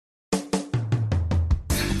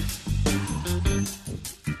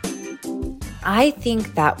I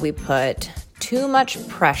think that we put too much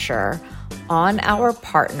pressure on our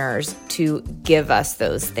partners to give us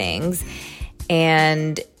those things.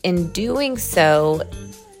 And in doing so,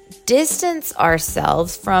 distance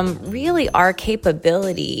ourselves from really our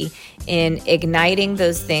capability in igniting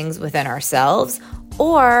those things within ourselves,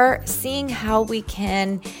 or seeing how we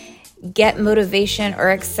can get motivation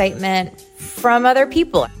or excitement from other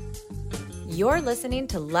people. You're listening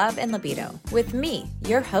to Love and Libido with me,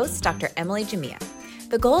 your host, Dr. Emily Jamia.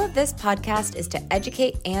 The goal of this podcast is to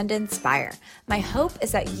educate and inspire. My hope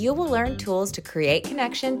is that you will learn tools to create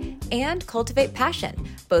connection and cultivate passion,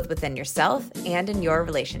 both within yourself and in your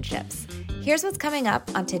relationships. Here's what's coming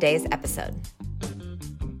up on today's episode.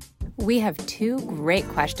 We have two great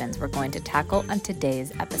questions we're going to tackle on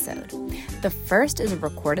today's episode. The first is a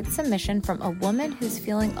recorded submission from a woman who's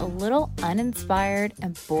feeling a little uninspired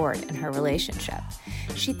and bored in her relationship.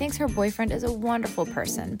 She thinks her boyfriend is a wonderful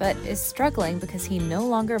person, but is struggling because he no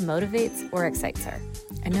longer motivates or excites her.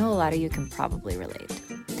 I know a lot of you can probably relate.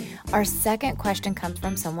 Our second question comes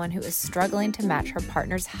from someone who is struggling to match her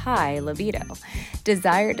partner's high libido.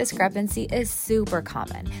 Desire discrepancy is super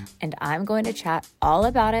common, and I'm going to chat all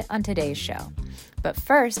about it on today's show. But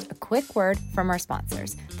first, a quick word from our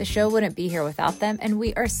sponsors. The show wouldn't be here without them, and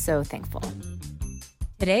we are so thankful.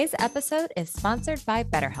 Today's episode is sponsored by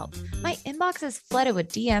BetterHelp. My inbox is flooded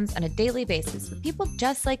with DMs on a daily basis with people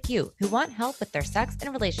just like you who want help with their sex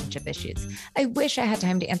and relationship issues. I wish I had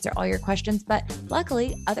time to answer all your questions, but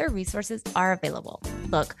luckily, other resources are available.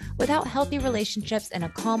 Look, without healthy relationships and a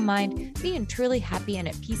calm mind, being truly happy and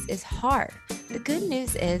at peace is hard. The good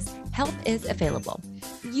news is help is available.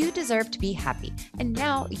 You deserve to be happy, and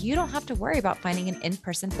now you don't have to worry about finding an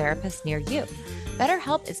in-person therapist near you.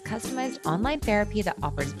 BetterHelp is customized online therapy that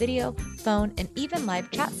offers video, phone, and even live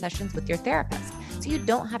chat sessions with your therapist, so you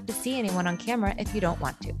don't have to see anyone on camera if you don't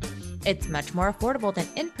want to. It's much more affordable than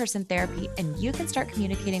in-person therapy, and you can start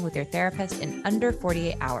communicating with your therapist in under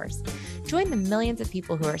 48 hours. Join the millions of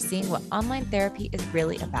people who are seeing what online therapy is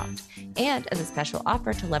really about. And as a special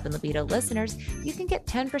offer to Love and Libido listeners, you can get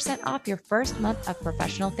 10% off your first month of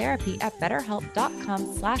professional therapy at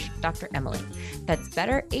betterhelp.com/Dr. Emily. That's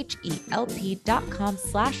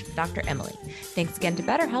betterhelp.com/Dr. Emily. Thanks again to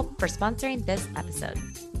BetterHelp for sponsoring this episode.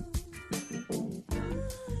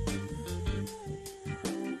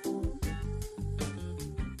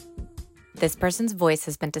 This person's voice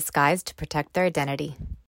has been disguised to protect their identity.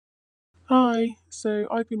 Hi, so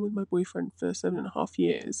I've been with my boyfriend for 7.5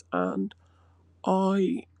 years, and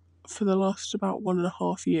I, for the last about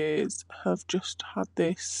 1.5 years, have just had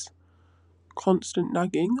this constant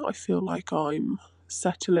nagging. I feel like I'm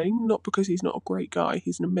settling, not because he's not a great guy,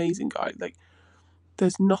 he's an amazing guy. Like,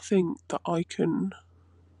 there's nothing that I can,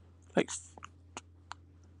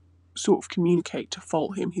 sort of communicate to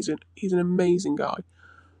fault him. He's an amazing guy,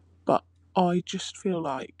 but I just feel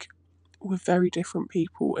like we're very different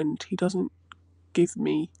people, and he doesn't give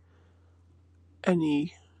me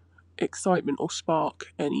any excitement or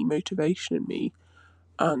spark any motivation in me,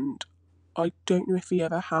 and I don't know if he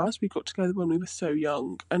ever has. We got together when we were so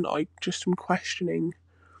young, and I just am questioning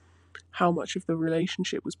how much of the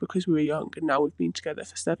relationship was because we were young, and now we've been together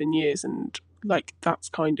for 7 years, and that's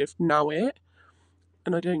kind of now it,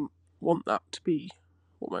 and I don't want that to be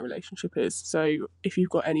what my relationship is. So if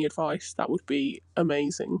you've got any advice, that would be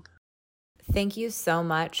amazing. Thank you so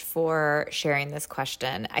much for sharing this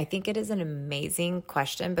question. I think it is an amazing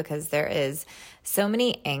question because there is so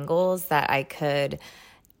many angles that I could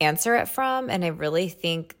answer it from, and I really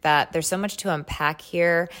think that there's so much to unpack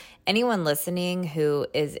here. Anyone listening who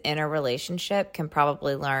is in a relationship can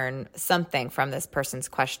probably learn something from this person's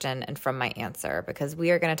question and from my answer, because we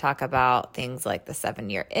are going to talk about things like the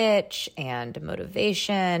 7-year itch and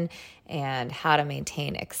motivation and how to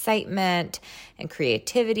maintain excitement and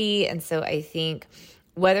creativity. And so I think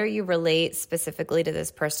whether you relate specifically to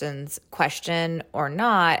this person's question or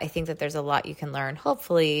not, I think that there's a lot you can learn,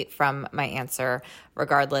 hopefully, from my answer,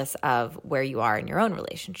 regardless of where you are in your own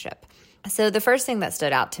relationship. So the first thing that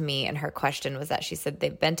stood out to me in her question was that she said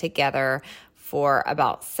they've been together for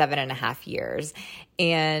about 7.5 years.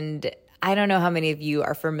 And I don't know how many of you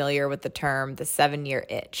are familiar with the term, the 7-year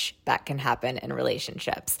itch that can happen in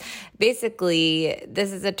relationships. Basically,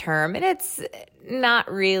 this is a term, and it's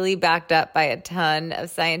not really backed up by a ton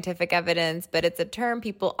of scientific evidence, but it's a term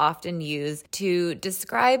people often use to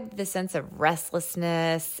describe the sense of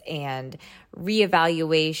restlessness and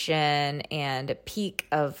reevaluation and a peak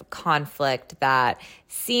of conflict that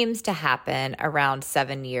seems to happen around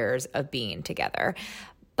 7 years of being together.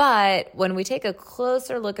 But when we take a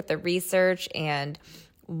closer look at the research and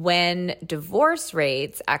when divorce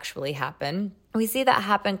rates actually happen, we see that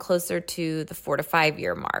happen closer to the 4 to 5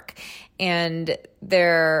 year mark. And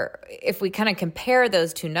if we kind of compare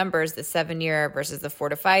those two numbers, the 7-year versus the 4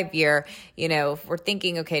 to 5 year, if we're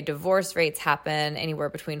thinking, okay, divorce rates happen anywhere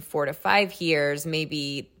between 4 to 5 years,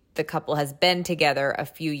 maybe the couple has been together a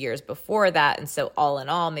few years before that. And so all in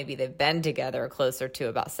all, maybe they've been together closer to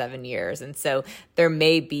about 7 years. And so there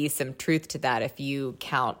may be some truth to that if you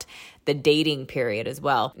count the dating period as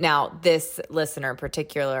well. Now, this listener in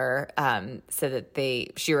particular said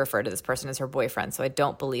that she referred to this person as her boyfriend. So I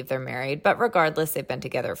don't believe they're married. But regardless, they've been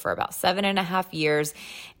together for about 7.5 years.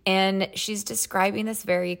 And she's describing this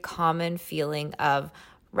very common feeling of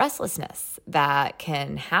restlessness that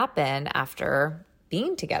can happen after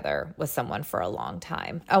being together with someone for a long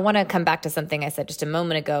time. I want to come back to something I said just a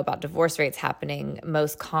moment ago about divorce rates happening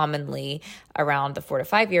most commonly around the 4 to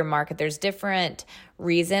 5 year mark. There's different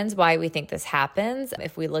reasons why we think this happens.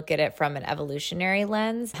 If we look at it from an evolutionary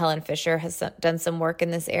lens, Helen Fisher has done some work in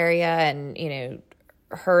this area, and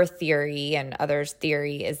her theory and others'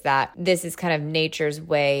 theory is that this is kind of nature's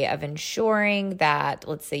way of ensuring that,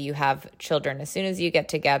 let's say you have children as soon as you get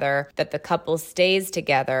together, that the couple stays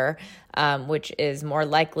together, which is more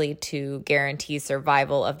likely to guarantee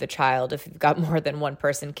survival of the child if you've got more than one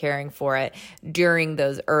person caring for it during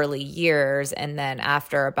those early years. And then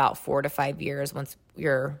after about 4 to 5 years, once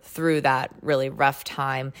you're through that really rough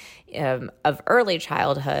time of early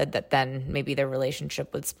childhood, that then maybe the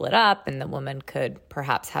relationship would split up and the woman could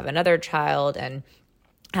perhaps have another child and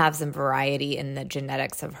have some variety in the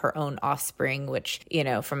genetics of her own offspring, which,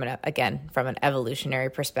 from an evolutionary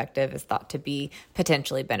perspective is thought to be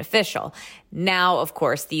potentially beneficial. Now, of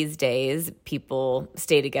course, these days, people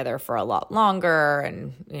stay together for a lot longer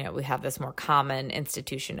and, we have this more common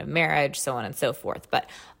institution of marriage, so on and so forth. But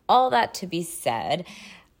all that to be said,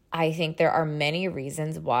 I think there are many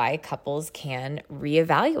reasons why couples can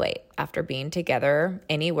reevaluate after being together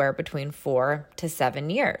anywhere between 4 to 7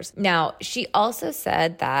 years. Now, she also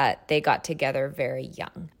said that they got together very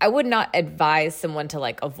young. I would not advise someone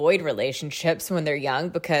to avoid relationships when they're young,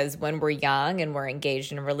 because when we're young and we're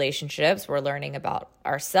engaged in relationships, we're learning about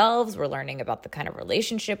ourselves, we're learning about the kind of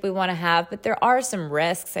relationship we want to have. But there are some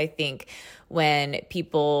risks, I think, when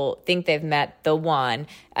people think they've met the one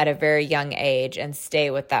at a very young age and stay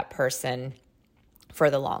with that person for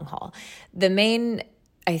the long haul. The main,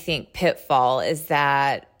 I think, pitfall is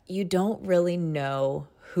that you don't really know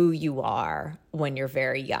who you are when you're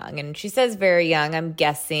very young. And she says very young. I'm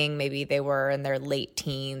guessing maybe they were in their late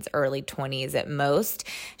teens, early 20s at most.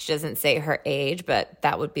 She doesn't say her age, but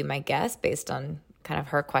that would be my guess based on kind of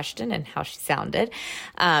her question and how she sounded.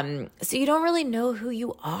 So you don't really know who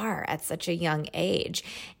you are at such a young age.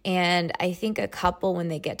 And I think a couple, when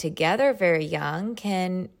they get together very young,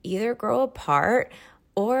 can either grow apart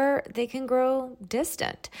or they can grow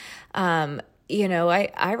distant.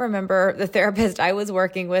 I remember the therapist I was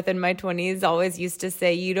working with in my 20s always used to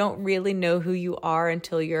say, you don't really know who you are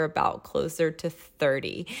until you're about closer to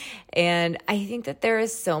 30. And I think that there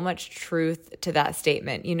is so much truth to that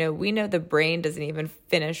statement. We know the brain doesn't even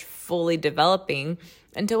finish fully developing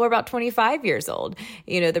until we're about 25 years old.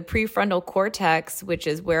 The prefrontal cortex, which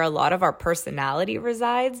is where a lot of our personality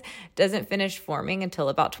resides, doesn't finish forming until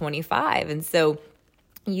about 25. And so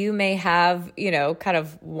you may have, kind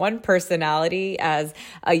of one personality as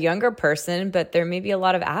a younger person, but there may be a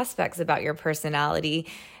lot of aspects about your personality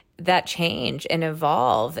that change and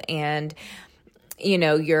evolve. And,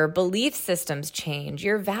 your belief systems change,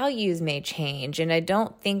 your values may change. And I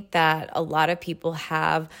don't think that a lot of people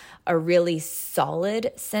have a really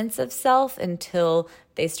solid sense of self until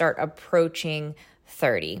they start approaching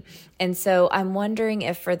 30. And so I'm wondering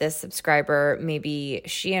if for this subscriber, maybe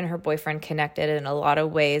she and her boyfriend connected in a lot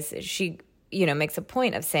of ways. She, makes a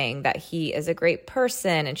point of saying that he is a great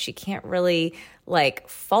person and she can't really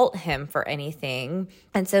fault him for anything.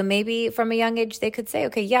 And so maybe from a young age, they could say,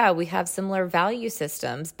 okay, yeah, we have similar value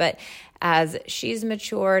systems, but as she's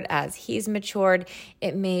matured, as he's matured,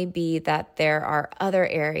 it may be that there are other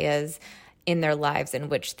areas in their lives in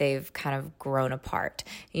which they've kind of grown apart,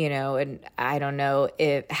 and I don't know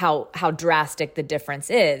how drastic the difference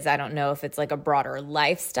is. I don't know if it's a broader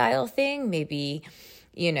lifestyle thing. Maybe,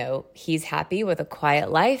 he's happy with a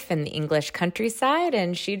quiet life in the English countryside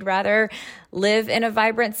and she'd rather live in a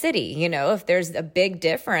vibrant city. If there's a big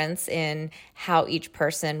difference in how each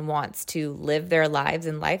person wants to live their lives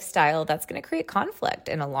and lifestyle, that's going to create conflict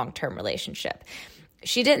in a long-term relationship.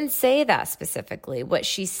 She didn't say that specifically. What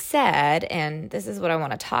she said, and this is what I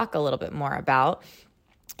want to talk a little bit more about,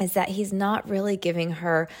 is that he's not really giving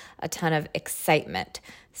her a ton of excitement,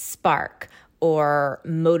 spark, or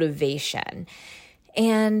motivation.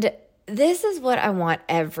 And this is what I want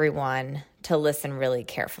everyone to listen really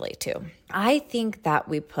carefully to. I think that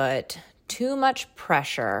we put too much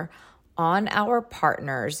pressure on our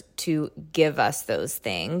partners to give us those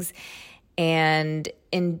things. And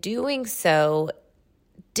in doing so,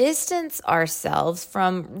 distance ourselves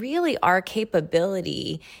from really our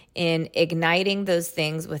capability in igniting those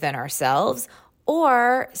things within ourselves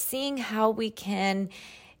or seeing how we can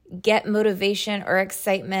get motivation or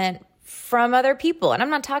excitement from other people. And I'm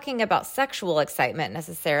not talking about sexual excitement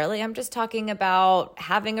necessarily. I'm just talking about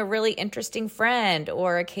having a really interesting friend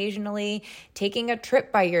or occasionally taking a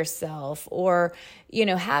trip by yourself or,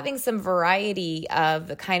 having some variety of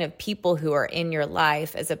the kind of people who are in your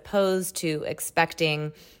life as opposed to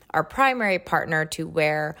expecting our primary partner to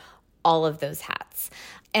wear all of those hats.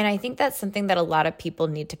 And I think that's something that a lot of people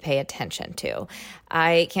need to pay attention to.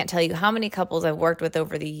 I can't tell you how many couples I've worked with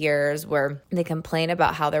over the years where they complain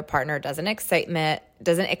about how their partner doesn't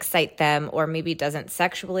excite them, or maybe doesn't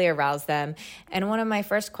sexually arouse them. And one of my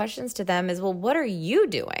first questions to them is, well, what are you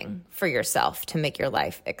doing for yourself to make your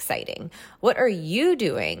life exciting? What are you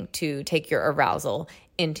doing to take your arousal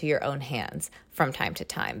into your own hands from time to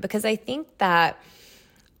time? Because I think that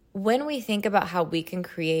when we think about how we can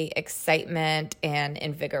create excitement and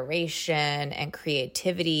invigoration and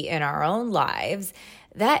creativity in our own lives,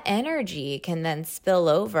 that energy can then spill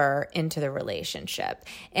over into the relationship.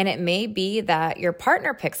 And it may be that your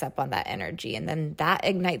partner picks up on that energy and then that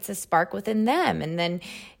ignites a spark within them. And then,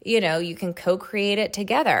 you can co-create it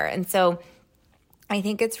together. And so I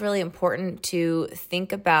think it's really important to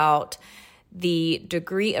think about the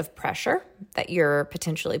degree of pressure that you're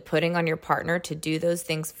potentially putting on your partner to do those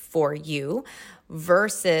things for you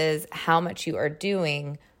versus how much you are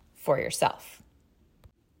doing for yourself.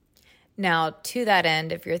 Now, to that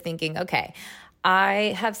end, if you're thinking, okay,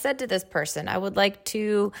 I have said to this person, I would like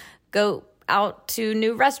to go out to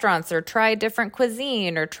new restaurants or try different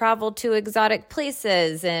cuisine or travel to exotic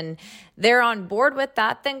places, and they're on board with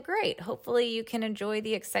that, then great. Hopefully you can enjoy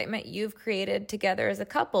the excitement you've created together as a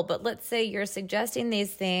couple. But let's say you're suggesting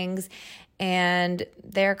these things and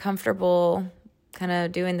they're comfortable kind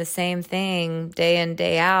of doing the same thing day in,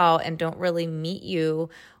 day out and don't really meet you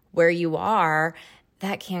where you are.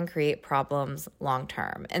 That can create problems long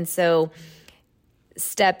term. And so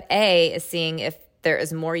step A is seeing if there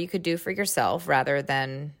is more you could do for yourself rather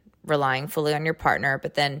than relying fully on your partner.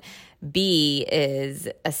 But then B is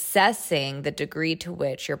assessing the degree to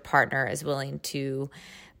which your partner is willing to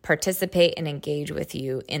participate and engage with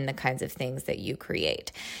you in the kinds of things that you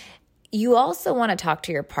create. You also want to talk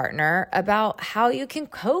to your partner about how you can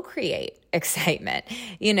co-create excitement,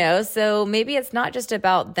 so maybe it's not just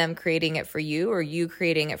about them creating it for you or you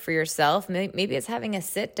creating it for yourself. Maybe it's having a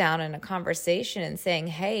sit down and a conversation and saying,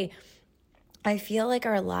 hey, I feel like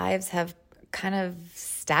our lives have kind of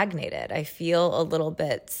stagnated. I feel a little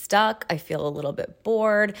bit stuck. I feel a little bit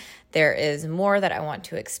bored. There is more that I want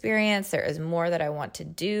to experience. There is more that I want to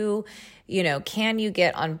do. Can you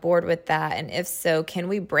get on board with that? And if so, can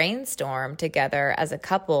we brainstorm together as a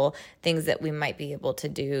couple things that we might be able to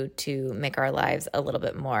do to make our lives a little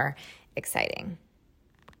bit more exciting?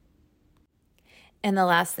 And the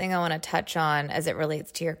last thing I want to touch on as it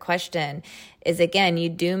relates to your question is, again, you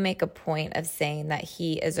do make a point of saying that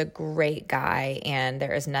he is a great guy and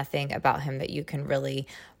there is nothing about him that you can really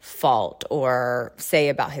fault or say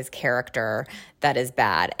about his character that is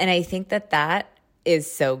bad. And I think that that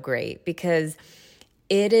is so great because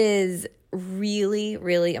it is really,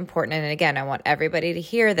 really important. And again, I want everybody to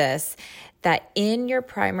hear this, that in your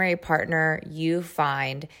primary partner, you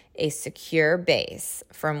find a secure base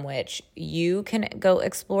from which you can go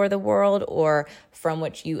explore the world or from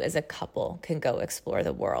which you as a couple can go explore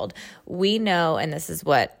the world. We know, and this is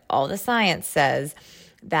what all the science says,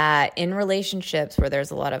 that in relationships where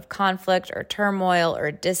there's a lot of conflict or turmoil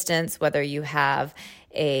or distance, whether you have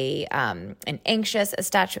an anxious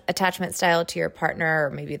attachment style to your partner, or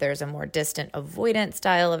maybe there's a more distant avoidant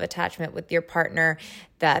style of attachment with your partner,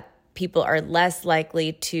 that people are less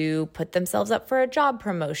likely to put themselves up for a job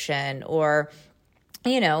promotion or,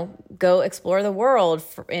 go explore the world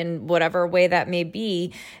in whatever way that may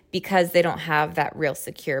be because they don't have that real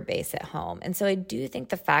secure base at home. And so I do think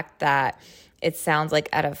the fact that it sounds like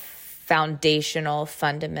at a foundational,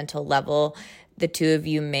 fundamental level, the two of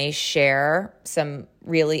you may share some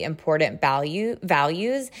really important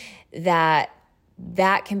values that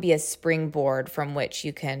can be a springboard from which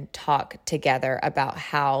you can talk together about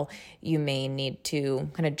how you may need to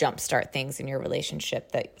kind of jumpstart things in your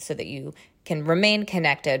relationship so that you can remain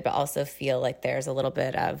connected, but also feel like there's a little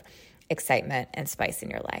bit of excitement and spice in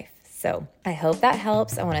your life. So I hope that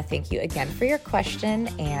helps. I want to thank you again for your question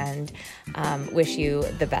and wish you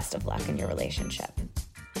the best of luck in your relationship.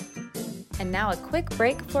 And now a quick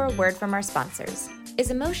break for a word from our sponsors. Is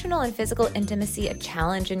emotional and physical intimacy a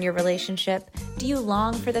challenge in your relationship? Do you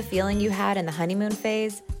long for the feeling you had in the honeymoon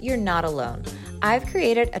phase? You're not alone. I've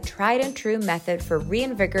created a tried and true method for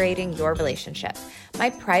reinvigorating your relationship. My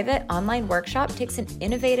private online workshop takes an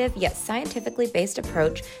innovative yet scientifically based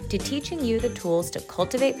approach to teaching you the tools to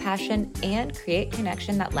cultivate passion and create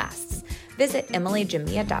connection that lasts. Visit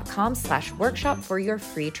emilyjamia.com/workshop for your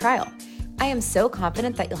free trial. I am so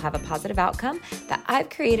confident that you'll have a positive outcome that I've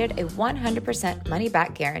created a 100%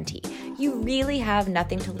 money-back guarantee. You really have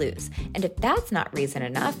nothing to lose. And if that's not reason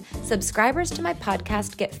enough, subscribers to my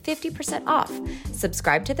podcast get 50% off.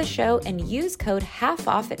 Subscribe to the show and use code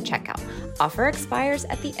HALFOFF at checkout. Offer expires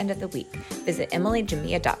at the end of the week. Visit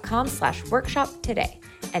emilyjamia.com/workshop today.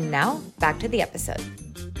 And now, back to the episode.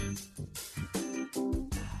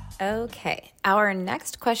 Okay, our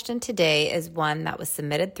next question today is one that was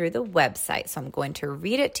submitted through the website. So I'm going to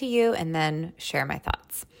read it to you and then share my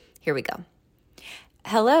thoughts. Here we go.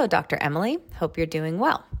 Hello, Dr. Emily. Hope you're doing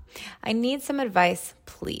well. I need some advice,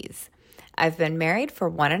 please. I've been married for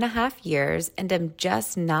 1.5 years and am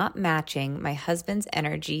just not matching my husband's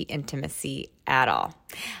energy intimacy at all.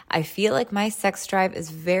 I feel like my sex drive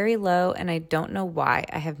is very low and I don't know why.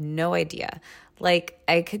 I have no idea. Like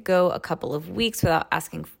I could go a couple of weeks without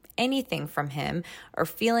asking anything from him or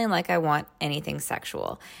feeling like I want anything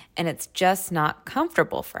sexual, and it's just not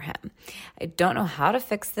comfortable for him. I don't know how to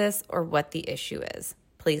fix this or what the issue is.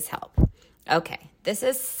 Please help. Okay, this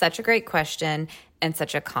is such a great question and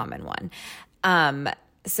such a common one.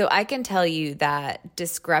 So I can tell you that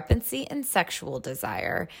discrepancy in sexual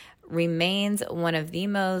desire remains one of the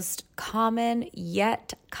most common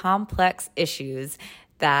yet complex issues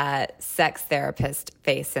that sex therapists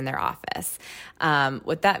face in their office.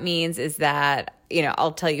 What that means is that,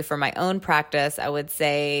 I'll tell you from my own practice, I would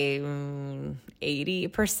say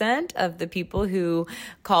 80% of the people who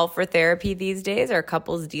call for therapy these days are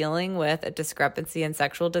couples dealing with a discrepancy in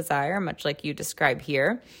sexual desire, much like you describe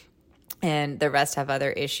here. And the rest have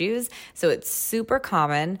other issues. So it's super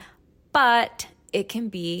common, but it can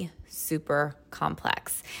be super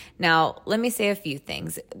complex. Now, let me say a few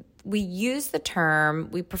things. We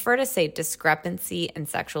prefer to say discrepancy in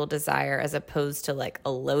sexual desire as opposed to like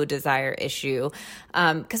a low desire issue,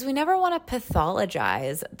 because we never want to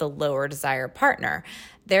pathologize the lower desire partner.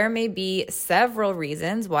 There may be several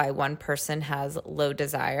reasons why one person has low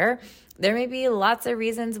desire. There may be lots of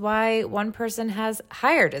reasons why one person has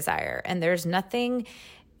higher desire, and there's nothing,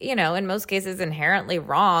 in most cases inherently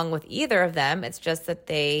wrong with either of them. It's just that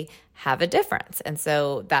they have a difference. And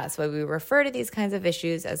so that's why we refer to these kinds of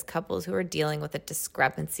issues as couples who are dealing with a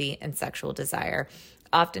discrepancy in sexual desire.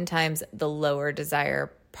 Oftentimes, the lower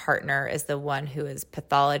desire partner is the one who is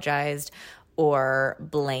pathologized or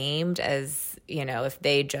blamed as, if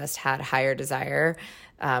they just had higher desire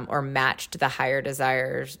or matched the higher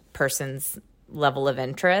desire person's level of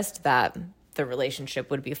interest, that the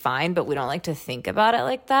relationship would be fine, but we don't like to think about it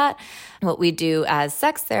like that. What we do as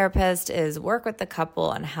sex therapists is work with the couple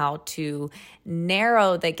on how to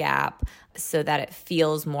narrow the gap so that it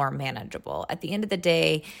feels more manageable. At the end of the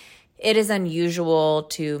day, it is unusual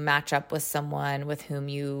to match up with someone with whom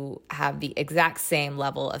you have the exact same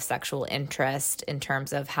level of sexual interest in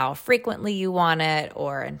terms of how frequently you want it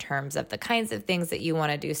or in terms of the kinds of things that you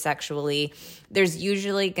want to do sexually. There's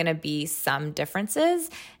usually going to be some differences,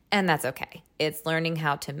 and that's okay. It's learning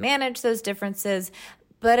how to manage those differences,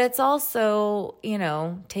 but it's also,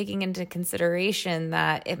 taking into consideration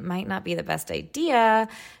that it might not be the best idea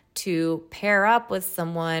to pair up with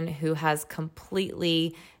someone who has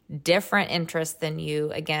completely different interests than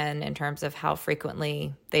you, again, in terms of how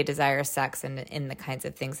frequently they desire sex and in the kinds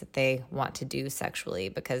of things that they want to do sexually,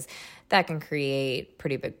 because that can create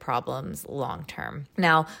pretty big problems long term.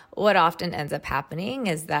 Now, what often ends up happening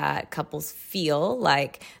is that couples feel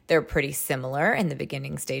like they're pretty similar in the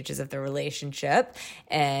beginning stages of the relationship,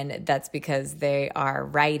 and that's because they are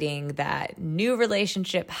riding that new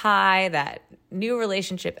relationship high, that new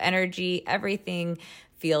relationship energy. Everything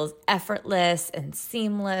feels effortless and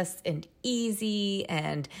seamless and easy,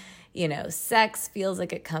 and sex feels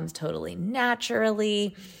like it comes totally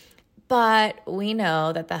naturally. But we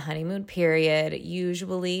know that the honeymoon period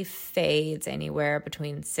usually fades anywhere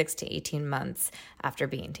between 6 to 18 months after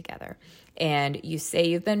being together. and you say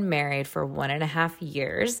you've been married for 1.5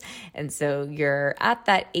 years, and so you're at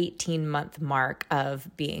that 18-month mark of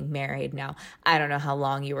being married. Now, I don't know how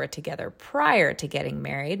long you were together prior to getting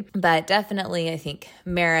married, but definitely I think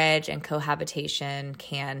marriage and cohabitation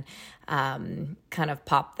can kind of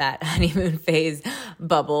pop that honeymoon phase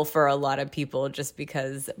bubble for a lot of people, just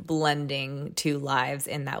because blending two lives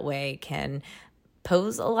in that way can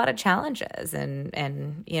pose a lot of challenges,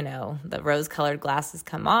 and you know, the rose-colored glasses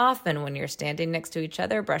come off, and when you're standing next to each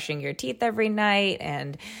other brushing your teeth every night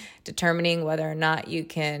and determining whether or not you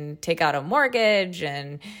can take out a mortgage,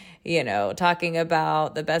 and you know, talking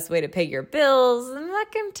about the best way to pay your bills, and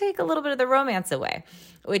that can take a little bit of the romance away,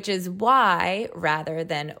 which is why, rather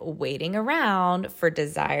than waiting around for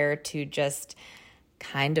desire to just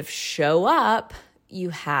kind of show up,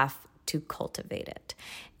 you have to cultivate it.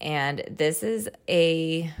 And this is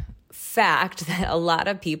a fact that a lot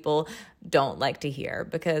of people don't like to hear,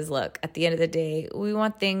 because look, at the end of the day, we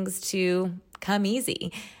want things to come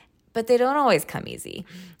easy, but they don't always come easy.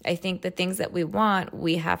 I think the things that we want,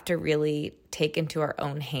 we have to really take into our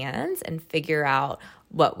own hands and figure out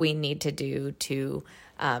what we need to do to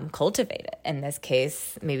cultivate it. In this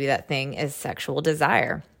case, maybe that thing is sexual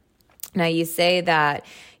desire. Now, you say that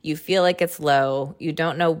you feel like it's low, you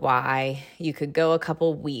don't know why, you could go a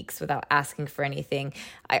couple weeks without asking for anything.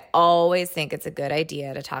 I always think it's a good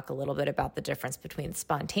idea to talk a little bit about the difference between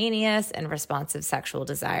spontaneous and responsive sexual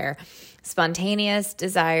desire. Spontaneous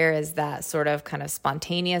desire is that sort of kind of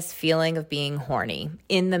spontaneous feeling of being horny,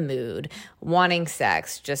 in the mood, wanting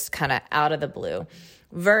sex, just kind of out of the blue.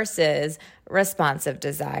 Versus responsive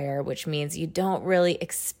desire, which means you don't really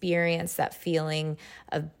experience that feeling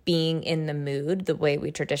of being in the mood the way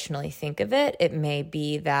we traditionally think of it. It may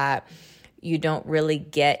be that you don't really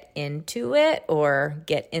get into it or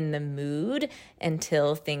get in the mood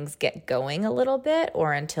until things get going a little bit,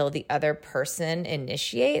 or until the other person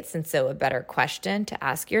initiates. And so a better question to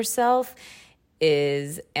ask yourself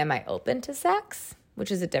is, am I open to sex?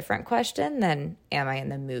 Which is a different question than, am I in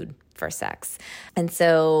the mood for sex? And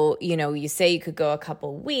so, you know, you say you could go a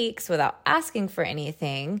couple weeks without asking for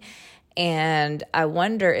anything. And I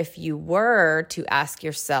wonder if you were to ask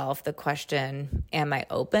yourself the question, am I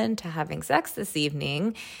open to having sex this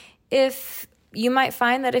evening? If you might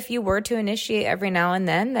find that if you were to initiate every now and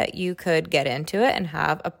then, that you could get into it and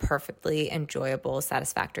have a perfectly enjoyable,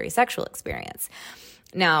 satisfactory sexual experience.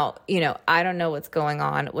 Now, you know, I don't know what's going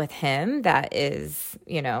on with him that is,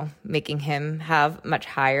 you know, making him have much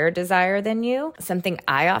higher desire than you. Something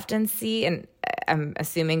I often see, and I'm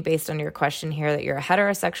assuming based on your question here that you're a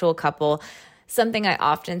heterosexual couple, something I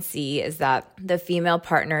often see is that the female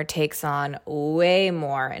partner takes on way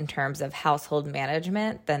more in terms of household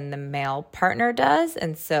management than the male partner does.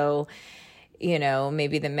 And so, you know,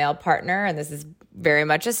 maybe the male partner, and this is very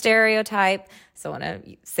much a stereotype, so I want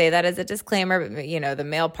to say that as a disclaimer, but, you know, the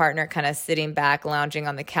male partner kind of sitting back, lounging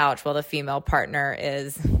on the couch while the female partner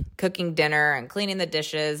is cooking dinner and cleaning the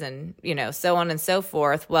dishes and, you know, so on and so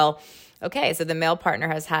forth. Well, okay, so the male partner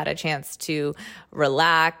has had a chance to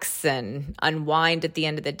relax and unwind at the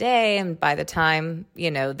end of the day. And by the time,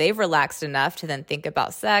 you know, they've relaxed enough to then think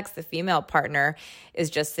about sex, the female partner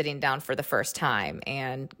is just sitting down for the first time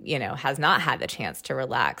and, you know, has not had the chance to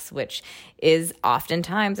relax, which is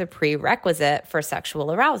oftentimes a prerequisite for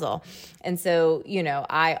sexual arousal. And so, you know,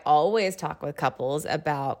 I always talk with couples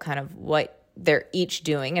about kind of what they're each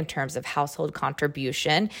doing in terms of household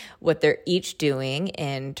contribution, what they're each doing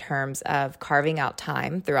in terms of carving out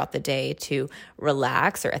time throughout the day to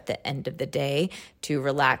relax, or at the end of the day to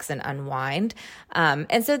relax and unwind.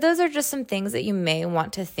 And so those are just some things that you may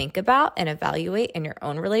want to think about and evaluate in your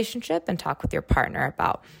own relationship and talk with your partner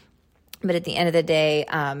about. But at the end of the day,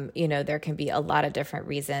 you know, there can be a lot of different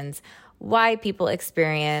reasons why people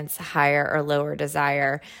experience higher or lower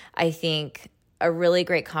desire. I think a really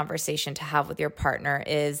great conversation to have with your partner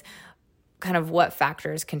is kind of what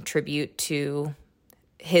factors contribute to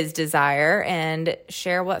his desire, and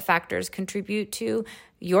share what factors contribute to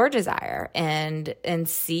your desire, and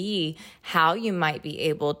see how you might be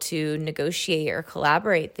able to negotiate or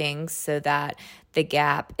collaborate things so that the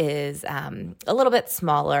gap is a little bit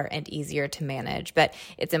smaller and easier to manage. But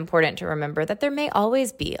it's important to remember that there may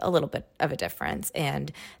always be a little bit of a difference,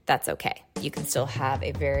 and that's okay. You can still have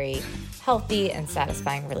a very healthy and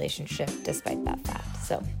satisfying relationship despite that fact.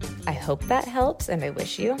 So I hope that helps, and I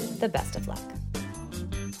wish you the best of luck.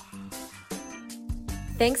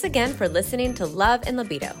 Thanks again for listening to Love and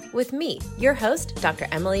Libido with me, your host, Dr.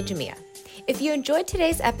 Emily Jamia. If you enjoyed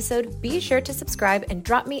today's episode, be sure to subscribe and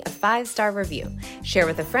drop me a 5-star review. Share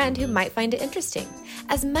with a friend who might find it interesting.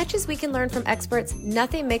 As much as we can learn from experts,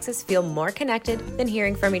 nothing makes us feel more connected than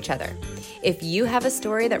hearing from each other. If you have a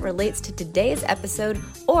story that relates to today's episode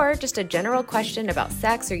or just a general question about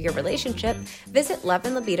sex or your relationship, visit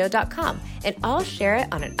loveandlibido.com and I'll share it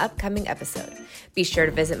on an upcoming episode. Be sure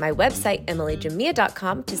to visit my website,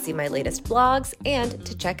 emilyjamia.com, to see my latest blogs and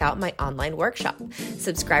to check out my online workshop.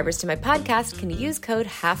 Subscribers to my podcast can use code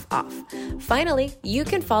HALFOFF. Finally, you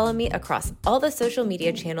can follow me across all the social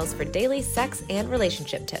media channels for daily sex and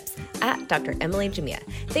relationship tips at Dr. Emily Jamia.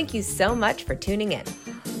 Thank you so much for tuning in.